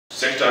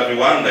Sekta ya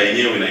viwanda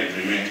yenyewe ina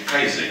implement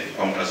Kaizen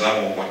kwa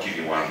mtazamo wa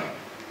kiviwanda,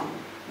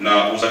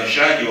 na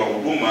uzalishaji wa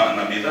huduma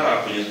na bidhaa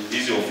kwenye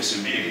hizi ofisi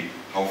mbili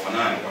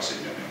haufanani kwa 100%.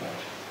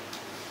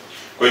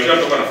 Kwa hiyo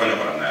kila mtu anafanya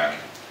kwa namna yake,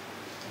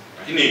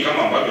 lakini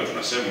kama ambavyo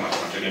tunasema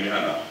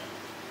tunategemeana.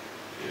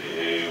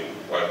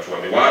 Watu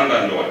wa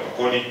viwanda ndio walipa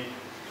kodi,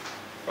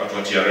 watu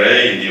wa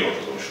TRA ndio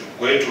watoza ushuru.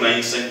 Kwa hiyo tuna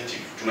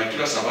incentive, tuna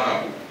kila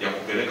sababu ya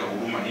kupeleka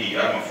huduma hii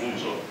ya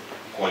mafunzo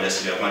kwa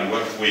wajasiriamali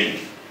watu wengi,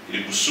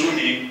 ili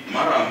kusudi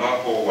mara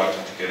ambapo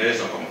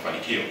watatekeleza kwa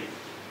mafanikio,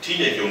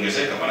 tija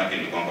ikiongezeka, maana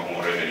ni kwamba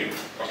more revenue.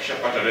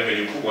 Wakishapata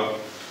revenue kubwa,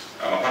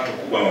 mapato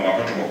kubwa,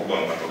 mapato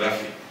makubwa, mapato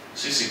ghafi,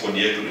 sisi kodi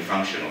yetu ni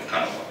function of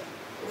turnover.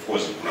 Of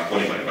course kuna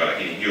kodi mbalimbali,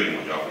 lakini hiyo ni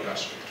mojawapo ya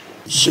aspect.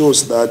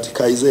 Shows that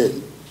Kaizen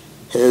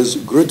has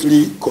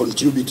greatly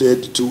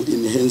contributed to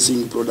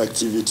enhancing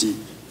productivity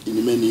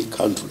in many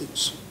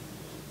countries,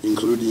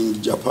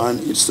 including Japan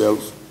itself,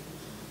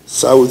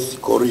 South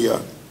Korea,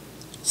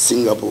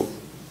 Singapore,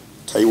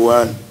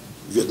 Taiwan,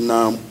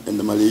 Vietnam,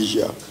 and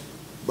Malaysia,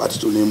 but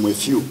to name a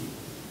few.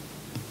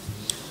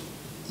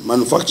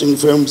 Manufacturing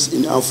firms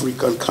in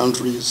African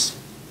countries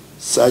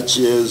such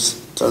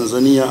as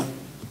Tanzania,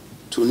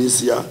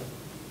 Tunisia,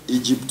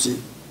 Egypt,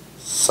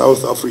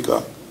 South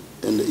Africa,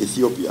 and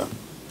Ethiopia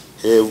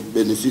have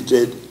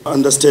benefited,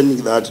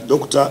 understanding that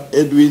Dr.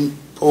 Edwin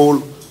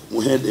Paul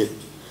Muhede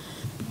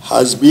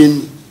has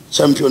been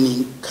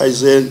championing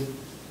Kaizen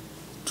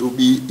to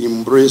be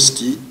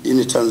embraced in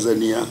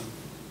Tanzania,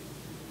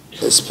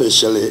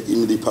 especially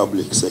in the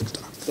public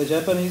sector. The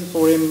Japanese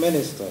foreign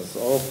ministers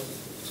of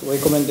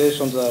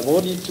recommendations are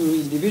awarded to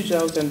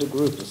individuals and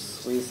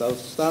groups with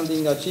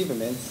outstanding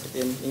achievements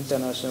in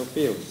international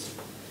fields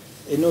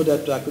in order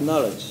to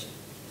acknowledge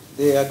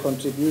their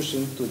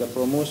contribution to the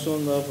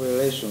promotion of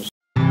relations.